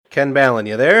Ken Ballin,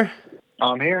 you there?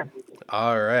 I'm here.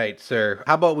 All right, sir.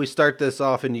 How about we start this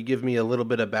off and you give me a little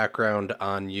bit of background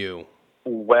on you?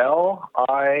 Well,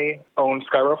 I own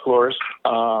Skyro Floors.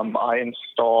 I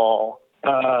install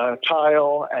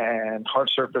tile and hard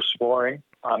surface flooring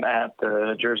at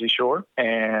the Jersey Shore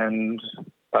and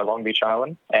Long Beach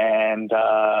Island. And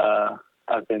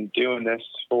I've been doing this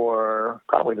for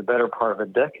probably the better part of a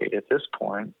decade at this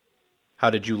point. How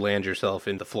did you land yourself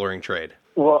in the flooring trade?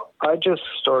 Well, I just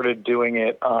started doing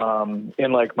it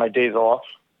in like my days off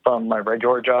from my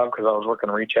regular job because I was working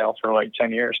retail for like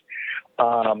 10 years.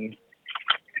 After,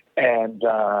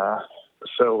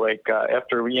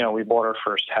 we bought our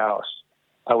first house,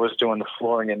 I was doing the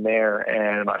flooring in there,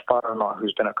 and my father-in-law,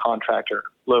 who's been a contractor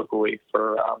locally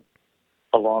for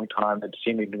a long time, had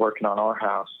seen me working on our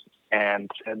house and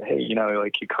said, hey, you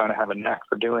kind of have a knack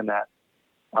for doing that.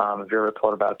 Have you ever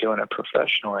thought about doing it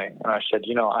professionally? And I said,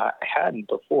 I hadn't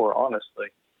before, honestly.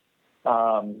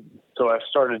 So I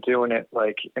started doing it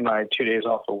like in my 2 days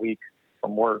off a week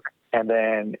from work. And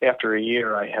then after a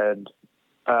year, I had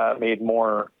made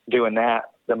more doing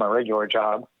that than my regular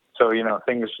job. So,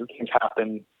 things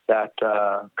happened that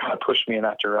kind of pushed me in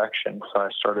that direction. So I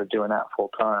started doing that full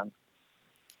time.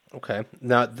 Okay.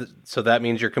 Now, so that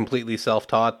means you're completely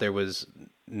self-taught? There was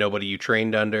nobody you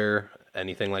trained under,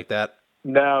 anything like that?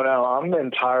 No, I'm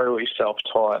entirely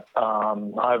self-taught.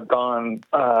 I've gone,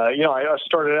 I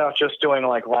started out just doing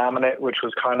like laminate, which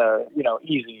was kind of,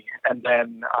 easy. And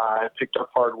then I picked up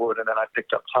hardwood, and then I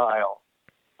picked up tile.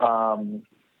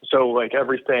 So like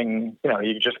everything,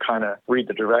 you just kind of read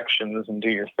the directions and do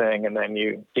your thing, and then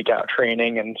you seek out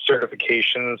training and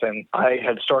certifications. And I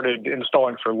had started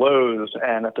installing for Lowe's,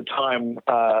 and at the time,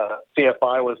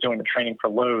 CFI was doing the training for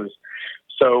Lowe's.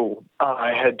 So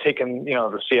I had taken,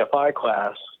 the CFI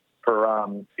class for,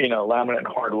 laminate and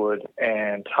hardwood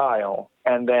and tile.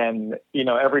 And then,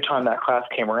 every time that class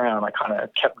came around, I kind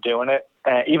of kept doing it,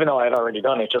 even though I had already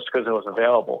done it just because it was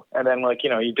available. And then,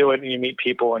 you do it and you meet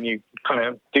people and you kind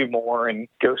of do more and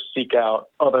go seek out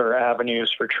other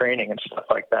avenues for training and stuff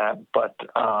like that. But,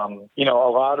 a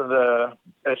lot of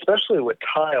especially with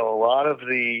tile, a lot of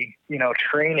the,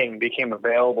 training became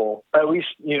available, at least,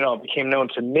 became known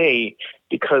to me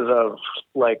because of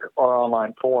like our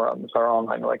online forums, our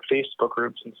online like Facebook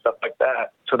groups and stuff like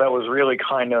that. So that was really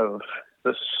kind of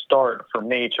the start for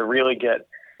me to really get,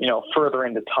 further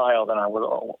into tile than I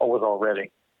was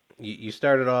already. You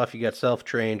started off, you got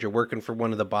self-trained, you're working for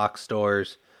one of the box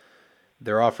stores.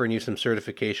 They're offering you some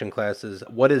certification classes.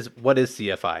 What is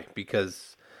CFI?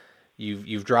 Because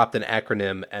you've dropped an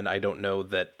acronym, and I don't know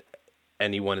that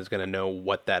anyone is going to know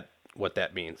what that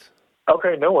means.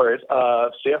 Okay, no worries.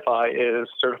 CFI is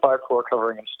Certified Floor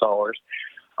Covering Installers.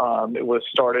 It was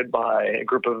started by a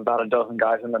group of about a dozen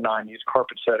guys in the 90s,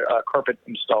 carpet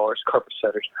installers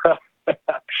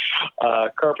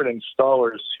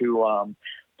who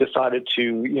decided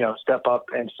to, step up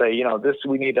and say,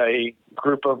 we need a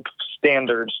group of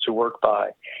standards to work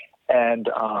by. And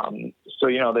so,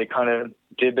 they kind of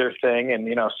did their thing, and,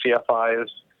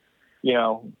 CFI's,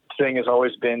 thing has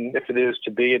always been, if it is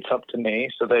to be, it's up to me.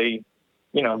 So they,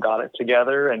 got it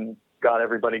together and got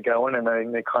everybody going, and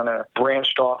then they kind of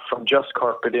branched off from just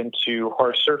carpet into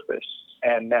hard surface.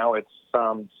 And now it's,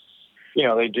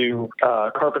 they do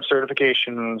carpet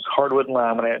certifications, hardwood and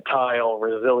laminate, tile,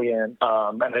 resilient,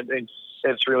 and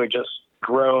it's really just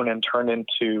grown and turned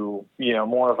into,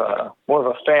 more of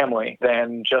a family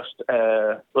than just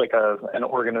an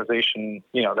organization,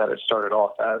 that it started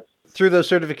off as. Through those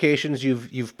certifications,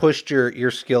 you've pushed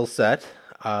your skill set.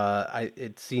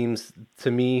 It seems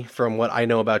to me, from what I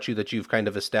know about you, that you've kind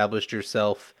of established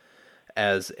yourself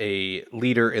as a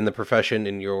leader in the profession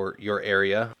in your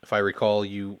area. If I recall,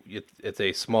 it's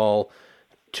a small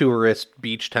tourist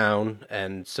beach town,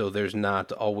 and so there's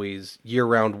not always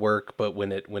year-round work, but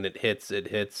when it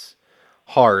hits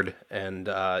hard, and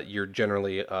you're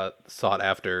generally a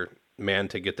sought-after man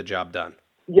to get the job done.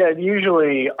 Yeah,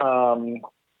 usually,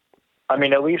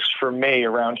 at least for me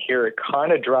around here, it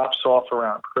kind of drops off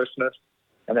around Christmas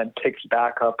and then picks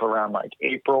back up around like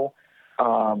April.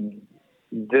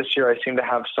 This year I seem to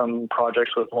have some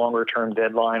projects with longer term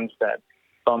deadlines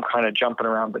so I'm kind of jumping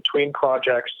around between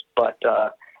projects, but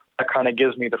that kind of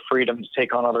gives me the freedom to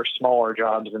take on other smaller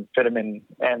jobs and fit them in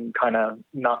and kind of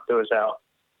knock those out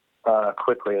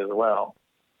quickly as well.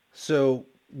 So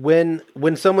when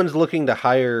someone's looking to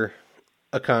hire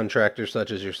a contractor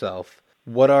such as yourself,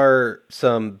 what are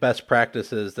some best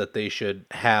practices that they should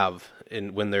have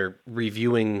when they're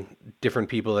reviewing different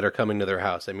people that are coming to their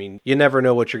house? I mean, you never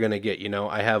know what you're going to get.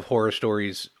 I have horror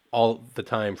stories all the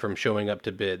time from showing up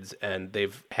to bids, and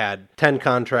they've had 10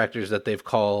 contractors that they've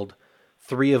called.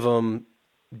 three of them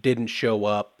didn't show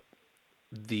up.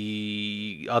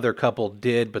 The other couple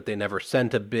did, but they never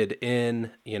sent a bid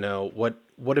in.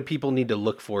 What do people need to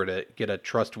look for to get a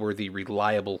trustworthy,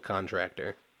 reliable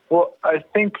contractor? Well, I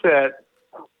think that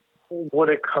what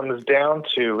it comes down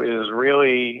to is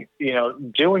really,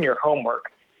 doing your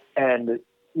homework. And,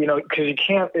 because you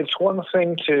can't, it's one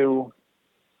thing to,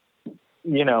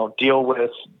 deal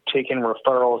with taking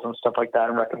referrals and stuff like that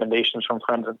and recommendations from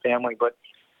friends and family, but,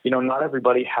 not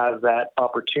everybody has that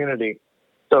opportunity.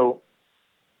 So,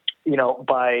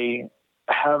 by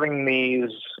having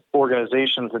these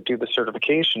organizations that do the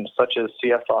certifications, such as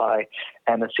CFI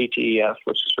and the CTEF,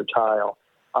 which is for tile,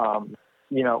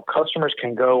 customers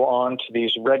can go on to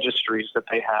these registries that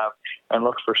they have and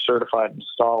look for certified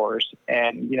installers.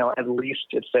 And, at least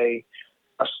it's a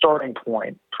starting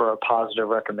point for a positive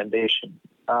recommendation.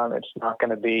 It's not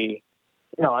going to be,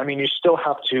 you still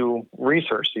have to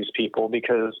research these people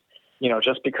because,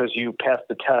 just because you pass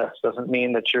the test doesn't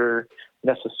mean that you're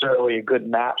necessarily a good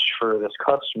match for this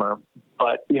customer.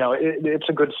 But, it's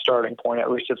a good starting point. At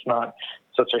least it's not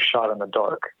such a shot in the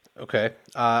dark. Okay.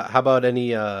 How about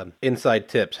any inside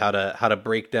tips? How to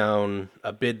break down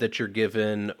a bid that you're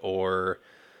given, or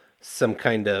some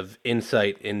kind of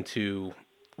insight into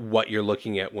what you're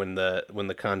looking at when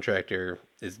the contractor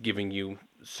is giving you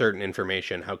certain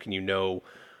information? How can you know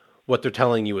what they're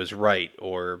telling you is right,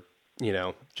 or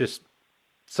just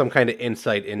some kind of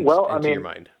insight into your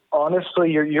mind?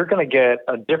 Honestly, you're going to get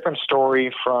a different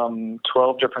story from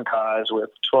 12 different guys with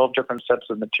 12 different sets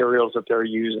of materials that they're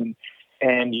using.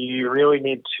 And you really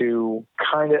need to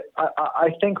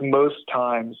I think most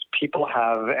times people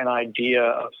have an idea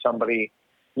of somebody,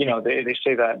 they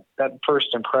say that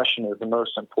first impression is the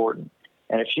most important.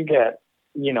 And if you get,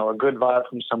 a good vibe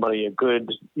from somebody, a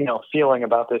good, feeling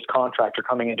about this contractor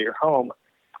coming into your home,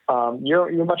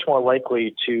 you're much more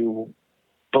likely to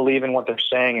believe in what they're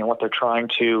saying and what they're trying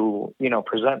to,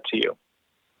 present to you.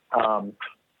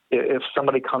 If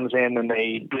somebody comes in and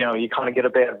they, you kind of get a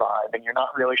bad vibe and you're not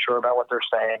really sure about what they're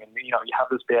saying and, you have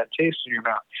this bad taste in your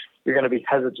mouth, you're going to be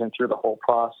hesitant through the whole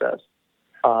process.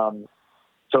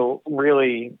 So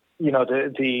really,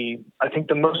 I think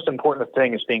the most important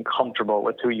thing is being comfortable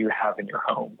with who you have in your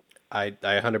home. I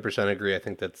 100% agree. I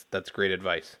think that's great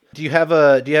advice. Do you have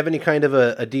any kind of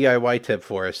a DIY tip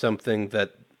for us? Something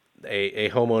that a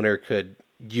homeowner could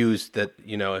use that,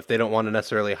 if they don't want to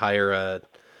necessarily hire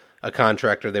a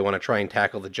contractor, they want to try and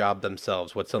tackle the job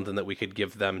themselves? What's something that we could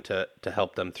give them to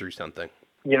help them through something?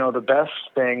 The best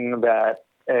thing that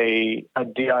a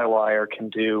DIYer can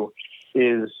do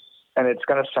is, and it's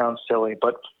going to sound silly,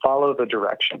 but follow the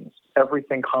directions.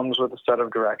 Everything comes with a set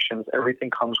of directions. Everything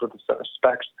comes with a set of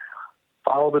specs.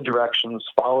 Follow the directions,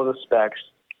 follow the specs.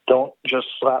 Don't just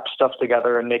slap stuff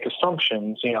together and make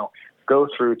assumptions. Go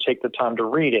through, take the time to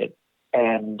read it.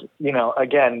 And,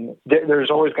 again, there's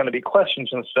always going to be questions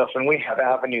and stuff, and we have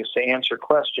avenues to answer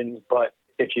questions. But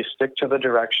if you stick to the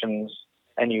directions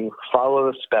and you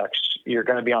follow the specs, you're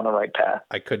going to be on the right path.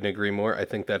 I couldn't agree more. I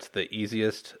think that's the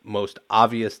easiest, most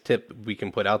obvious tip we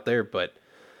can put out there. But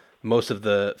most of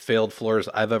the failed floors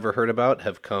I've ever heard about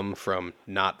have come from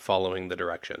not following the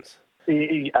directions.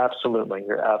 Absolutely.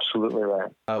 You're absolutely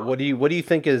right. What do you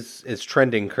think is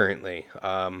trending currently?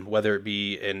 Whether it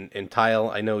be in tile,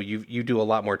 I know you do a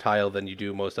lot more tile than you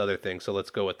do most other things. So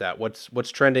let's go with that.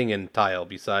 What's trending in tile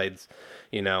besides,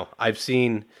 I've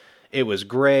seen it was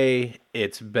gray.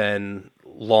 It's been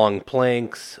long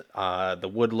planks,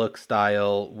 the wood look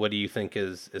style. What do you think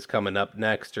is coming up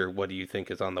next, or what do you think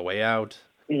is on the way out?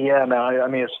 Yeah, man. I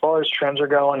mean, as far as trends are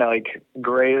going, like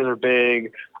grays are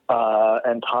big.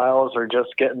 And tiles are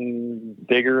just getting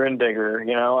bigger and bigger.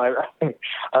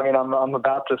 I'm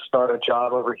about to start a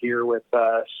job over here with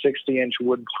 60-inch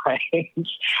wood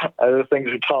planks. Those things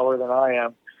are taller than I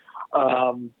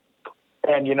am.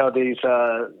 And these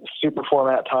super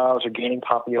format tiles are gaining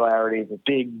popularity. The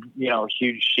big,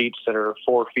 huge sheets that are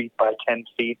 4 feet by 10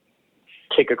 feet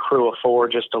take a crew of 4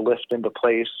 just to lift into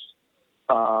place.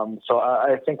 So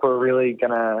I think we're really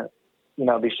gonna,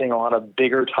 be seeing a lot of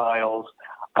bigger tiles.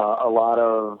 A lot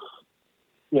of,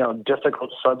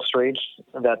 difficult substrates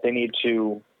that they need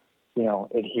to,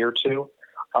 adhere to.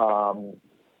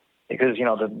 Because,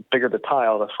 the bigger the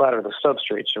tile, the flatter the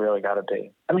substrates you really got to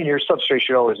be. I mean, your substrate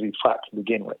should always be flat to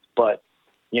begin with. But,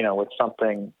 with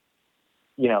something,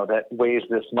 that weighs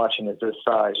this much and is this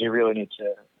size, you really need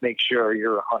to make sure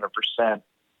you're 100%.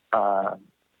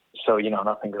 So,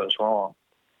 nothing goes wrong.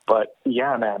 But,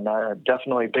 yeah, man,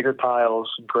 definitely bigger tiles.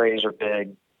 Grays are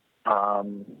big.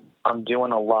 I'm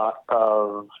doing a lot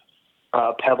of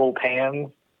pebble pans,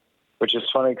 which is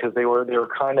funny because they were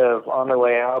kind of on their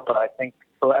way out, but I think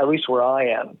well, at least where I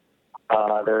am,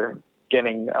 they're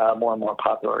getting more and more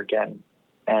popular again.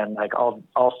 And like I'll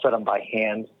set them by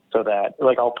hand so that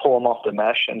like I'll pull them off the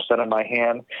mesh and set them by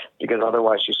hand because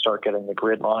otherwise you start getting the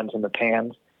grid lines in the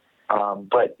pans.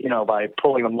 But by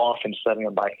pulling them off and setting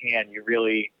them by hand,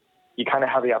 you kind of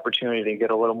have the opportunity to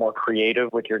get a little more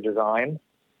creative with your design.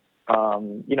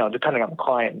 Depending on the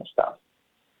client and stuff.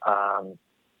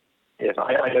 If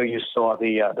I know you saw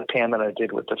the pan that I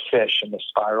did with the fish and the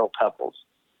spiral pebbles,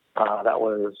 that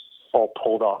was all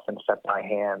pulled off and set by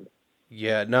hand.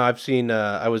 Yeah, no, I've seen,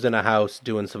 I was in a house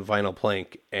doing some vinyl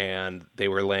plank, and they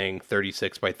were laying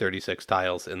 36 by 36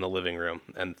 tiles in the living room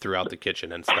and throughout the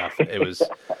kitchen and stuff. It was,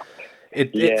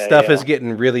 stuff is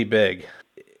getting really big.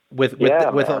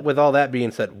 With all that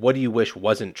being said, what do you wish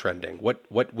wasn't trending? What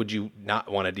would you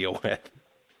not want to deal with?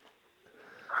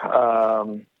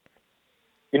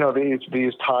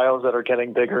 These tiles that are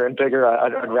getting bigger and bigger,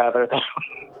 I'd rather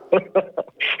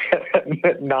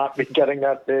not be getting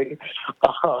that big.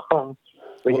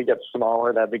 We could get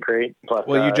smaller, that'd be great. But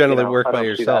you generally work by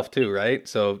yourself too, right?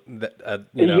 So a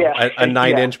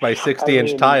 9-inch by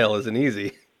 60-inch tile isn't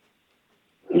easy.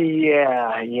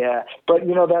 Yeah. But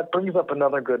that brings up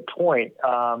another good point.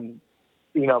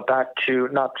 Back to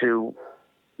not to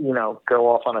go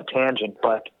off on a tangent,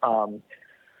 but the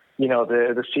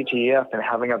CTEF and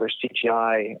having other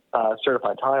CTI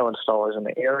certified tile installers in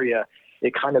the area,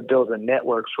 it kind of builds a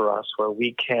network for us where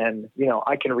we can,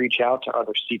 I can reach out to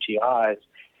other CTIs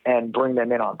and bring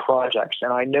them in on projects.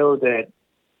 And I know that,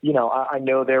 I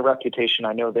know their reputation,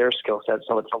 I know their skill set,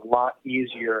 so it's a lot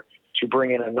easier to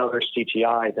bring in another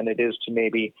CTI than it is to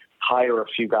maybe hire a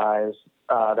few guys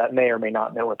that may or may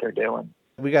not know what they're doing.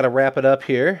 We got to wrap it up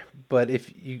here, but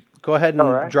if you go ahead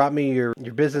and drop me your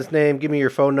business name, give me your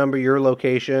phone number, your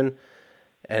location,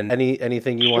 and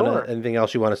anything you want to, anything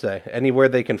else you want to say, anywhere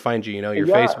they can find you, your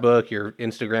Facebook, your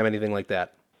Instagram, anything like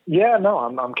that. Yeah, no,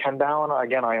 I'm Ken Bowen.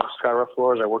 Again, I own Skyro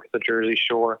Floors. I work at the Jersey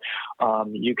Shore.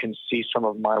 You can see some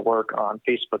of my work on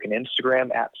Facebook and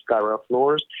Instagram at Skyro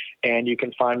Floors, and you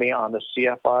can find me on the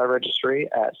CFI registry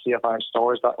at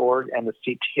cfiinstallers.org and the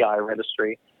CTI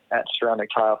registry at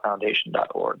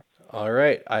ceramictilefoundation.org. All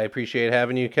right. I appreciate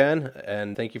having you, Ken,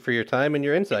 and thank you for your time and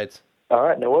your insights. All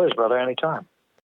right. No worries, brother. Anytime.